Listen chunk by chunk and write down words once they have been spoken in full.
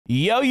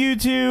Yo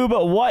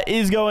YouTube, what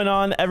is going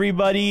on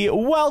everybody?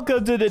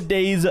 Welcome to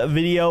today's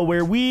video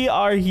where we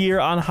are here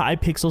on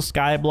Hypixel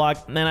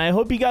Skyblock, and I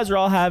hope you guys are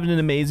all having an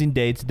amazing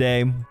day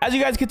today. As you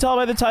guys can tell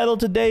by the title,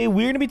 today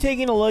we're going to be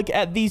taking a look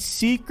at the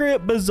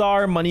secret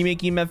Bazaar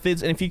money-making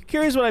methods. And if you're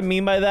curious what I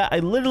mean by that, I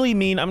literally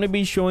mean I'm going to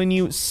be showing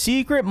you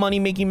secret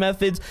money-making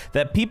methods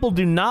that people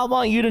do not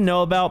want you to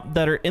know about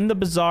that are in the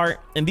Bazaar.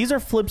 And these are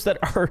flips that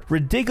are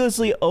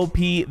ridiculously OP.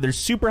 They're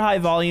super high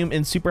volume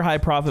and super high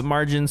profit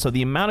margin, so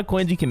the amount of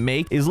coins you can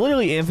make is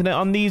literally infinite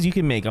on these. You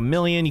can make 1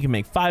 million, you can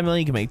make 5 million,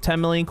 you can make 10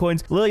 million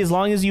coins. Literally, as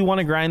long as you want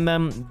to grind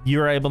them,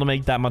 you're able to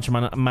make that much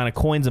amount of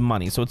coins and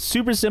money. So it's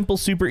super simple,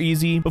 super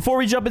easy. Before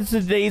we jump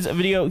into today's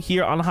video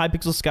here on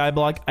Hypixel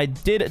Skyblock, I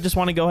did just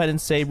want to go ahead and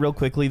say real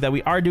quickly that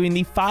we are doing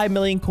the 5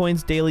 million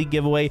coins daily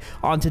giveaway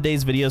on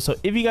today's video. So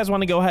if you guys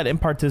want to go ahead and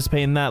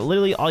participate in that,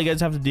 literally all you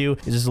guys have to do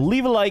is just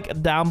leave a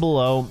like down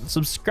below,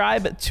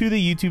 subscribe to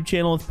the YouTube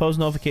channel with post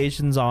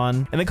notifications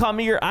on, and then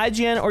comment your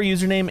IGN or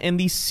username and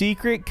the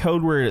secret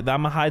code word that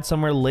I'm gonna hide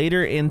somewhere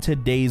later in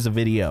today's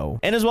video.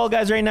 And as well,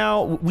 guys, right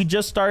now we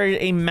just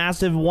started a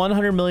massive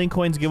 100 million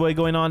coins giveaway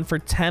going on for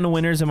 10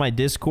 winners in my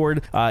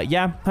Discord.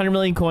 Yeah, 100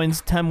 million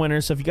coins, 10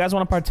 winners. So if you guys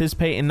want to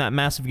participate in that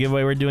massive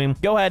giveaway we're doing,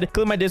 go ahead,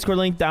 click my Discord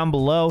link down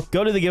below,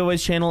 go to the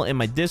giveaways channel in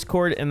my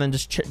Discord, and then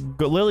just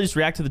literally just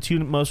react to the 2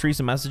 most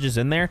recent messages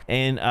in there,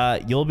 and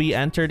you'll be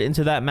entered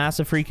into that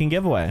massive freaking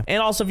giveaway.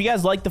 And also, if you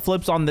guys like the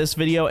flips on this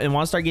video and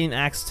want to start getting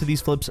access to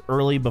these flips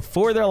early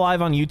before they're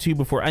live on YouTube,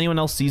 before anyone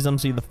else sees them,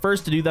 so you're the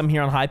first to do them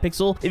here on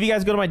Hypixel, if you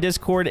guys go to my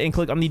Discord and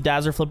click on the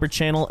Dazzer flipper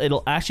channel,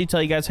 it'll actually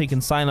tell you guys how you can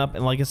sign up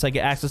and, like I said,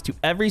 get access to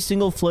every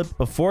single flip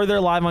before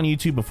they're live on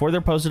YouTube, before they're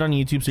posted on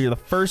YouTube, so you're the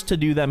first to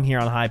do them here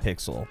on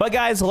Hypixel. But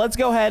guys, let's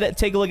go ahead and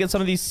take a look at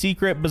some of these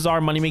secret Bazaar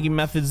money-making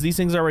methods. These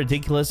things are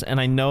ridiculous, and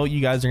I know you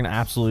guys are gonna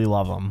absolutely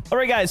love them. All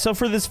right, guys, so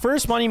for this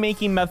first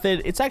money-making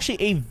method, it's actually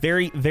a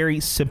very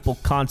simple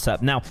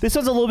concept. Now, this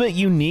one's a little bit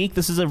unique.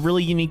 This is a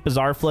really unique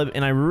Bazaar flip,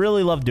 and I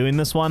really love doing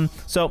this one.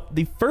 So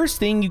the first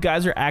thing you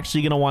guys are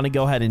actually gonna want to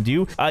go ahead and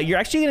do, you're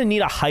actually gonna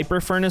need a hyper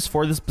furnace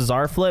for this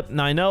Bazaar flip.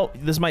 Now, I know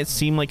this might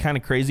seem like kind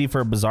of crazy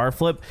for a Bazaar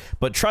flip,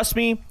 but trust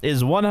me, it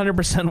is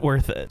 100%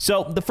 worth it.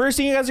 So the first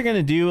thing you guys are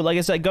gonna do, like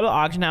I said, go to the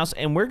auction house,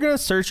 and we're gonna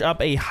search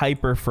up a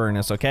hyper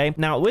furnace. Okay,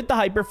 now with the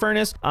hyper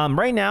furnace,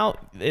 right now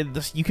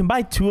you can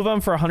buy 2 of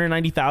them for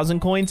 190,000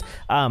 coins.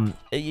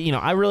 You know,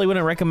 I really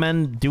wouldn't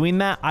recommend doing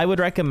that. I would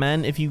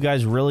recommend, if you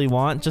guys really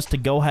want, just to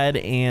go ahead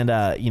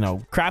and you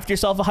know, craft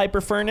yourself a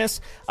hyper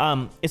furnace.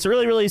 It's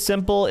really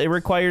simple. It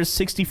requires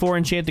 64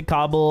 enchanted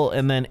cobble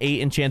and then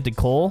 8 enchanted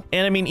coal.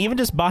 And I mean, even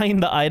just buying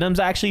the items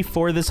actually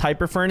for this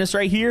hyper furnace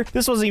right here,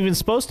 this wasn't even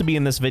supposed to be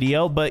in this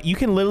video, but you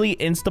can literally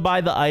insta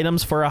buy the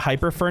items for a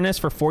hyper furnace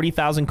for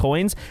 40,000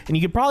 coins, and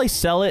you could probably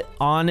sell it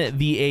on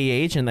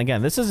the AH. And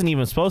again, this isn't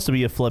even supposed to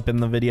be a flip in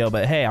the video,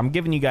 but hey, I'm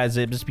giving you guys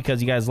it just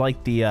because you guys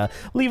like the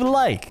leave a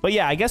like. But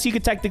yeah, I guess you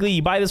could technically,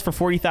 you buy this for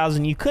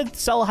 40,000, you could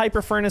sell a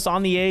hyper furnace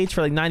on the AH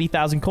for like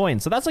 90,000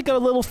 coins. So that's like a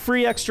little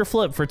free extra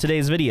flip for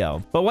today's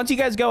video. But once you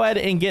guys go ahead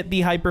and get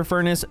the hyper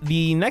furnace,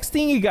 the next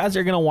thing you guys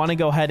are going to want to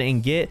go ahead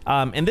and get,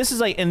 and this is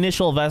like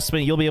initial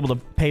investment, you'll be able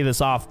to pay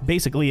this off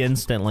basically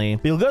instantly.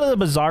 You'll go to the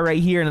Bazaar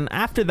right here, and then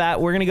after that,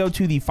 we're going to go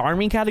to the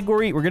farming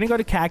category. We're going to go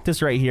to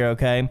cactus right here.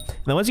 Okay, and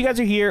then once you guys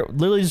are here,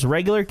 literally just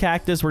regular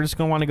cactus, we're just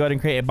going to want to go ahead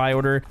and create a buy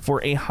order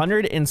for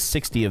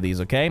 160 of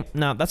these. Okay,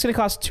 now that's going to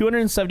cost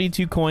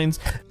 272 coins.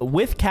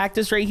 With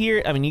cactus right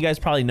here, I mean, you guys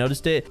probably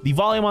noticed it, the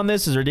volume on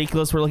this is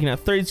ridiculous. We're looking at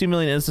 32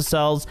 million insta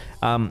sells,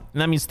 and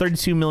that means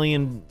 32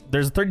 million,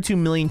 there's 32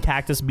 million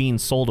cactus being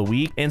sold a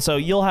week, and so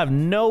you'll have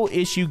no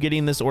issue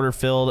getting this order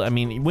filled. I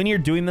mean, when you're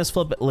doing this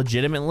flip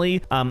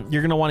legitimately,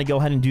 you're gonna want to go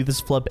ahead and do this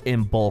flip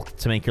in bulk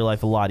to make your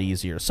life a lot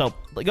easier. So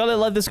go ahead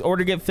and let this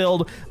order get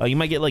filled. You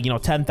might get like, you know,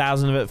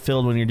 10,000 of it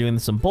filled when you're doing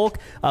this in bulk,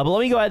 but let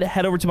me go ahead and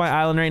head over to my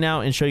island right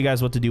now and show you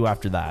guys what to do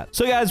after that.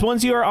 So guys,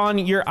 once you are on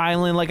your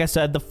island, like I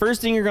said, the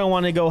first thing you're gonna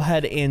want to go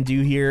ahead and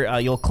do here,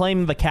 you'll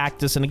claim the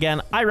cactus, and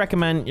again, I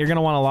recommend you're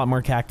gonna want a lot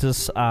more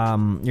cactus.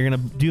 You're gonna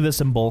do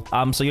this in bulk,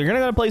 so you're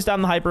gonna place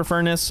down the hyper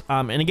furnace,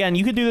 and again,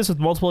 you could do this with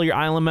multiple of your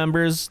island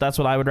members. That's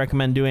what I would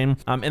recommend doing.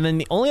 And then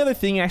the only other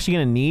thing you're actually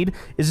gonna need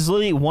is just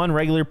literally 1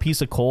 regular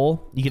piece of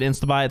coal. You can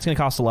insta buy. It's gonna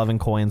cost 11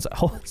 coins.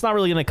 Oh, it's not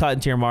really gonna cut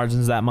into your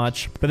margins that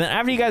much. But then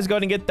after you guys go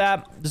ahead and get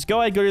that, just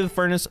go ahead, go to the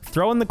furnace,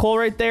 throw in the coal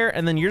right there,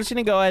 and then you're just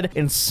gonna go ahead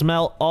and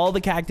smelt all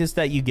the cactus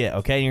that you get.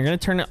 Okay, and you're gonna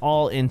turn it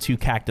all into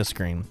cactus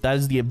green. That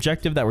is the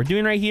objective that we're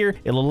doing right here.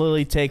 It'll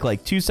literally take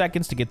like 2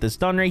 seconds to get this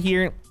done right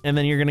here, and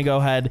then you're gonna go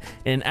ahead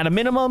and at a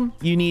minimum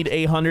you need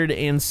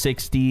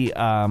 160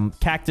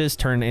 cactus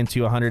turned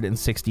into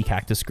 160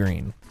 cactus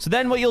green. So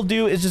then what you'll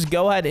do is just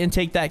go ahead and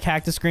take that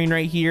cactus green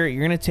right here.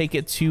 You're gonna take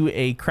it to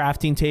a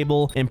crafting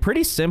table, and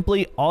pretty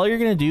simply all you're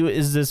gonna do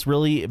is this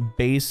really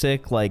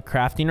basic like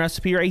crafting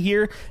recipe right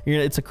here.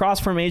 It's a cross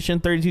formation,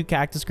 32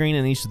 cactus green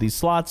in each of these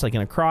slots, like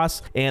in a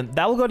cross, and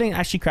that will go ahead and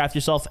actually craft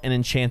yourself an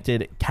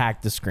enchanted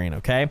cactus green.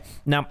 Okay,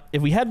 now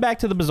if we head back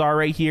to the Bazaar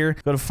right here,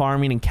 go to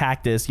farming and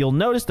cactus, you'll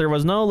notice there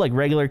was no no like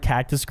regular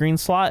cactus green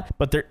slot,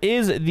 but there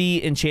is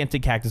the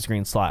enchanted cactus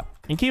green slot.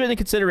 And keep it in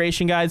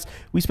consideration, guys,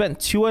 we spent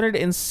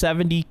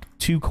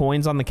 272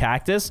 coins on the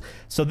cactus.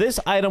 So this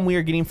item we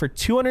are getting for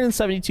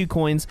 272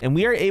 coins, and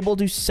we are able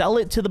to sell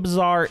it to the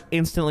bazaar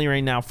instantly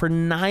right now for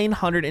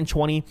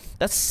 920.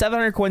 That's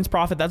 700 coins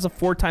profit. That's a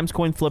 4 times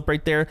coin flip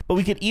right there. But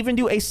we could even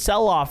do a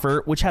sell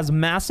offer, which has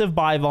massive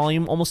buy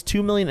volume, almost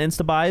 2 million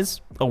insta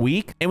buys a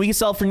week, and we can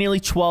sell for nearly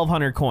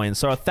 1,200 coins.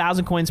 So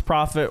 1,000 coins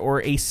profit,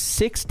 or a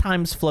 6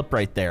 times flip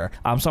right there.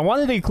 So I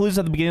wanted to include this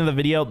at the beginning of the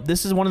video.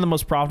 This is one of the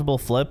most profitable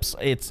flips.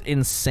 It's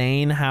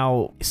insane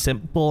how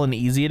simple and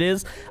easy it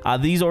is.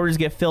 These orders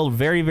get filled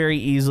very, very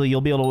easily.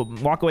 You'll be able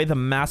to walk away with a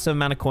massive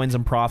amount of coins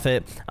and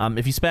profit.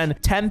 If you spend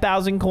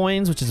 10,000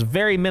 coins, which is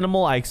very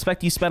minimal, I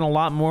expect you spend a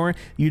lot more,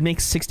 you'd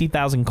make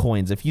 60,000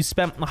 coins. If you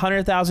spent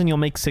 100,000, you'll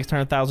make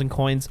 600,000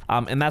 coins.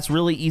 And that's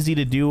really easy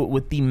to do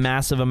with the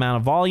massive amount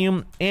of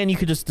volume. And you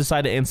could just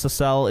decide to insta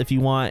sell if you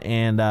want.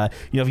 And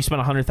you know, if you spend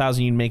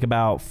 100,000, you'd make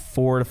about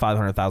 400,000 to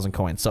 500,000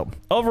 coins. So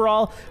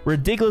overall,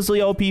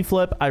 ridiculously OP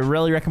flip. I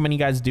really recommend you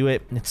guys do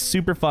it. It's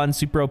super fun,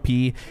 super OP,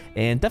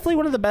 and definitely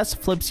one of the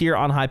best flips here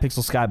on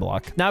Hypixel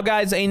Skyblock. Now,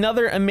 guys,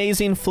 another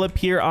amazing flip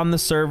here on the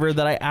server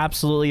that I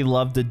absolutely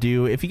love to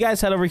do. If you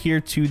guys head over here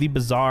to the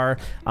bazaar,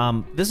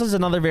 this is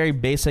another very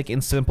basic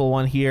and simple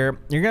one here.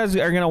 You guys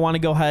are going to want to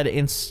go ahead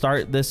and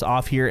start this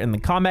off here in the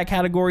combat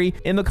category.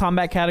 In the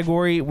combat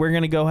category, we're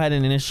going to go ahead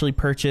and initially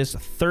purchase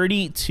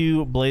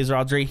 32 blaze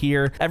rods right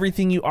here.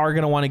 Everything you are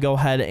going to want to go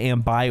ahead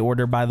and buy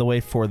order, by the way,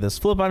 for this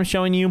flip I'm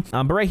showing you.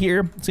 But right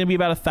here, it's going to be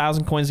about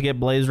 1,000 coins to get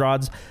blaze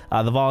rods.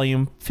 The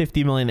volume,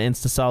 50 million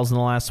insta sells in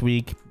the last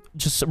week.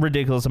 Just a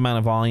ridiculous amount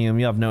of volume.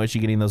 You have no issue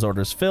getting those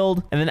orders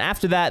filled. And then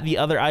after that, the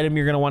other item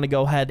you're going to want to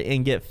go ahead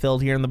and get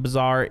filled here in the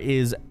bazaar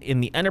is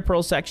in the ender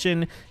pearl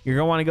section. You're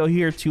going to want to go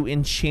here to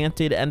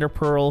enchanted ender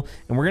pearl,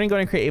 and we're going to go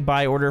and create a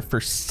buy order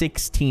for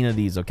 16 of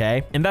these,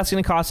 okay? And that's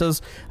going to cost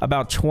us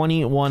about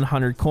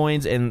 2,100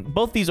 coins, and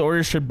both these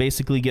orders should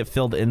basically get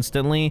filled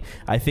instantly.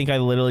 I think I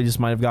literally just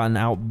might have gotten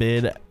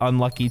outbid.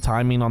 Unlucky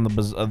timing on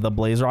the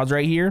blaze rods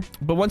right here.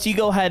 But once you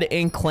go ahead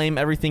and claim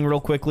everything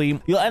real quickly,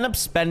 you'll end up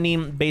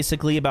spending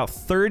basically about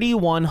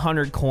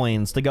 3,100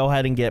 coins to go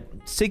ahead and get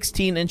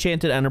 16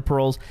 enchanted ender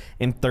pearls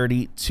and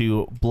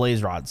 32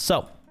 blaze rods.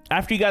 So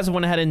after you guys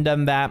went ahead and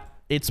done that,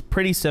 it's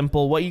pretty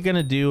simple. What you're going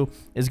to do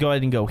is go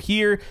ahead and go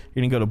here. You're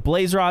going to go to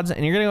blaze rods,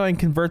 and you're going to go ahead and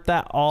convert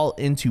that all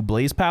into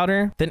blaze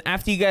powder. Then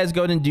after you guys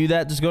go ahead and do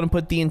that, just go ahead and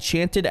put the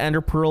enchanted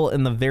ender pearl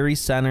in the very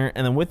center.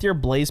 And then with your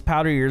blaze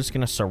powder, you're just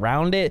going to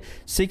surround it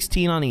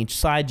 16 on each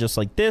side, just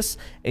like this.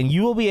 And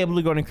you will be able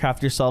to go ahead and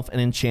craft yourself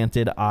an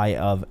enchanted eye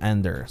of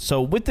ender.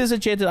 So with this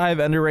enchanted eye of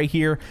ender right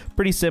here,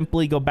 pretty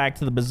simply go back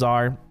to the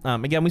bazaar.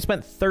 Again, we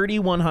spent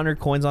 3,100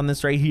 coins on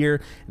this right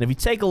here. And if you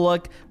take a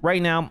look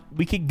right now,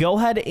 we could go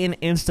ahead and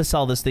insta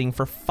sell this thing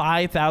for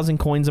 5,000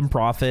 coins in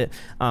profit,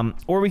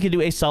 or we could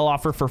do a sell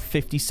offer for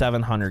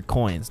 5,700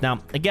 coins. Now,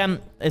 again,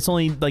 it's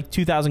only like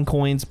 2,000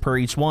 coins per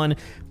each one,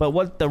 but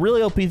what the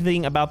really OP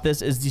thing about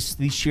this is just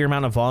the sheer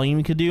amount of volume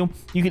you could do.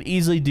 You could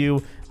easily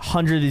do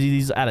 100 of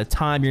these at a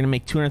time. You're gonna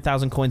make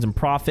 200,000 coins in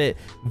profit.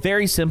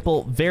 Very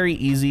simple, very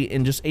easy,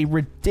 and just a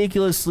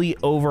ridiculously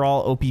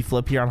overall OP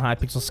flip here on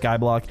Hypixel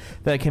Skyblock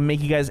that can make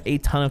you guys a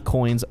ton of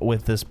coins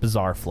with this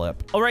bazaar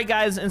flip. All right,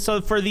 guys, and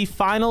so for the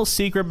final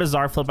secret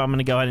bazaar flip, I'm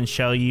gonna go ahead and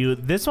show you.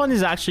 This one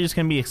is actually just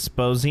gonna be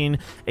exposing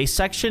a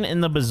section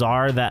in the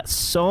bazaar that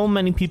so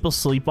many people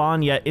sleep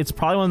on, yet it's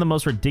probably one of the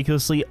most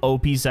ridiculously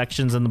OP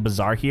sections in the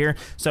bazaar here.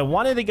 So I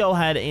wanted to go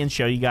ahead and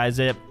show you guys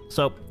it.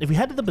 So if we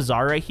head to the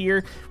bazaar right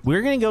here,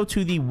 we're going to go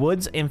to the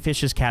woods and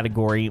fishes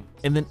category.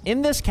 And then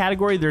in this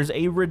category, there's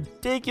a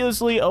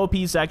ridiculously OP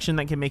section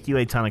that can make you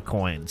a ton of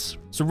coins.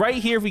 So right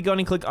here, if we go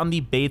and click on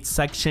the baits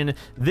section,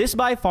 this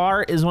by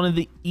far is one of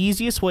the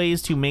easiest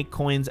ways to make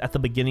coins at the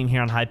beginning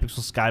here on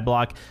Hypixel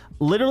Skyblock.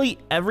 Literally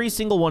every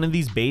single one of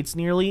these baits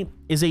nearly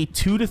is a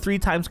 2 to 3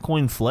 times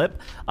coin flip,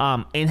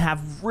 and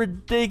have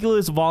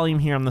ridiculous volume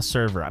here on the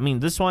server. I mean,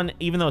 this one,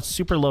 even though it's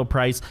super low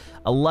price,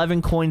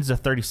 11 coins to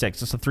 36,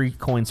 just a 3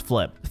 coins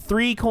flip.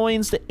 3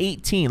 coins to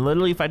 18.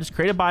 Literally, if I just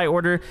create a buy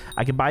order,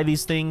 I could buy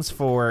these things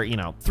for, you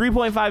know,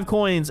 3.5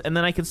 coins, and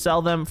then I could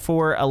sell them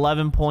for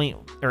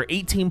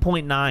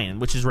 18.9,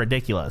 which is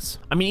ridiculous.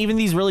 I mean, even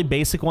these really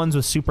basic ones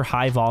with super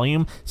high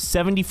volume,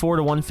 74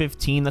 to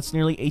 115, that's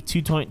nearly a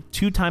 2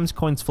 times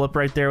coins flip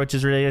right there, which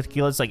is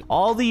ridiculous. Like,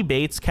 all the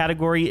baits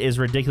category is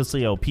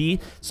ridiculously OP.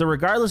 So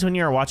regardless, when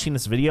you are watching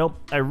this video,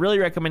 I really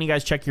recommend you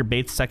guys check your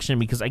baits section,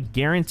 because I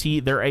guarantee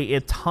there are a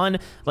ton,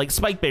 like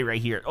spike bait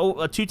right here.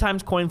 Oh, a 2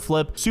 times coin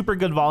flip, super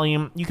good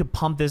volume. You could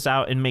pump this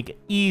out and make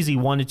easy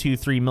 1 to 2,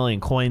 3 million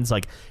coins. coins.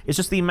 Like, it's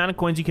just the amount of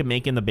coins you can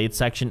make in the bait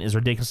section is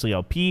ridiculously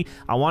OP.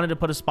 I wanted to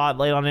put a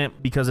spotlight on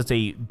it because it's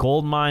a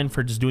gold mine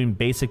for just doing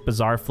basic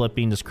bazaar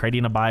flipping, just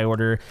creating a buy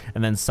order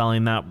and then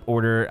selling that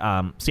order.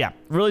 So yeah,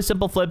 really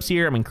simple flips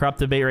here. I mean,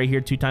 corrupted bait right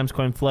here, 2x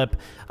coin flip.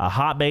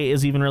 Hot bait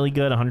is even really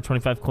good,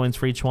 125 coins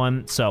for each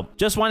one. So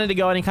just wanted to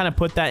go ahead and kind of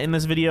put that in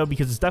this video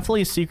because it's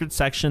definitely a secret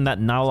section that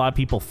not a lot of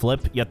people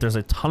flip, yet there's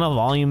a ton of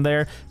volume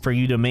there for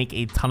you to make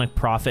a ton of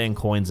profit and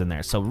coins in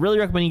there. So really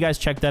recommend you guys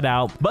check that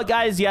out. But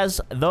guys, yes,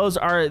 those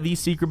are the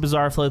secret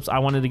bazaar flips I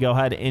wanted to go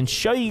ahead and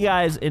show you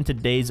guys in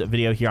today's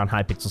video here on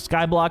Hypixel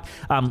Skyblock.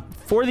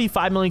 For the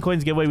 5 million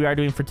coins giveaway we are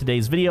doing for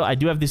today's video, I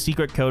do have the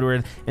secret code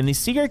word, and the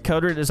secret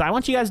code word is I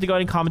want you guys to go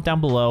ahead and comment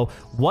down below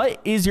what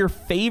is your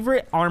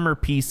favorite armor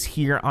piece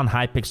here on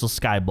Hypixel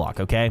Skyblock.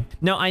 Okay,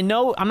 now I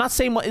know I'm not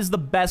saying what is the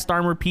best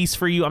armor piece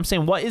for you, I'm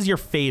saying what is your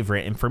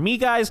favorite. And for me,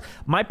 guys,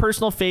 my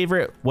personal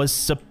favorite was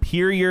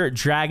superior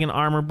dragon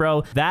armor,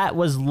 bro. That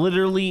was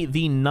literally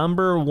the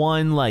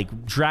 #1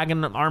 like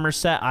dragon armor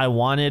set I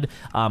wanted.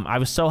 I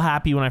was so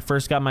happy when I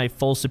first got my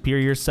full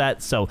superior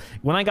set. So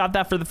when I got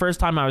that for the first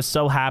time, I was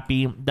so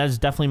happy. That is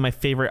definitely my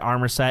favorite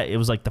armor set. It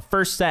was like the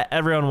first set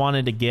everyone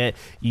wanted to get.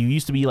 You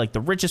used to be like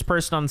the richest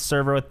person on the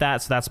server with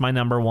that, so that's my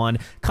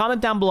 #1.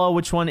 Comment down below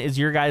which one is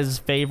your guys'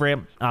 favorite,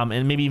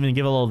 and maybe even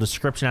give a little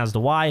description as to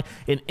why.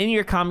 And in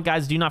your comment,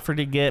 guys, do not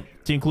forget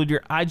to include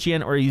your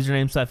IGN or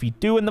username, so if you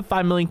do win the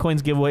 5 million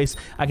coins giveaways,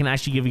 I can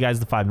actually give you guys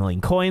the 5 million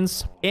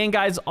coins. And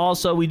guys,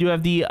 also we do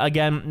have the,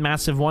 again,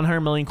 massive 100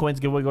 million coins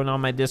giveaway going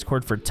on my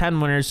Discord for 10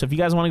 winners. So if you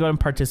guys want to go ahead and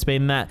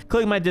participate in that,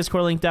 click my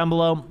Discord link down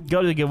below,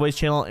 go to the giveaways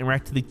channel and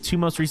react to the 2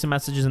 most recent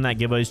messages in that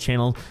giveaways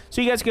channel,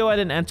 so you guys can go ahead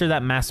and enter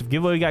that massive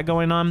giveaway we got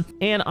going on.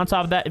 And on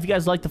top of that, if you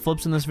guys like the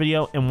flips in this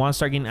video and want to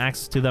start getting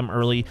access to them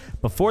early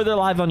before they're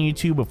live on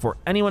YouTube, before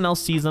anyone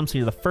else sees them, so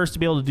you're the first to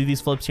be able to do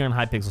these flips here on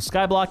Hypixel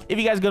Skyblock, if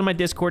you guys go to my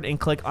Discord and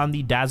click on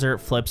the Dazzer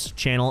flips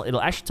channel,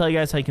 it'll actually tell you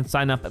guys how you can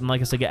sign up and,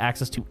 like I said, get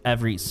access to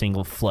every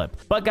single flip.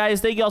 But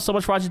guys, thank you all so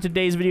much for watching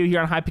today's video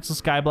here on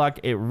Hypixel Skyblock.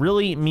 It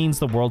really means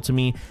the world to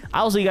me.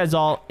 I'll see you guys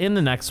all in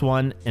the next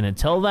one, and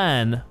until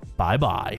then, bye bye.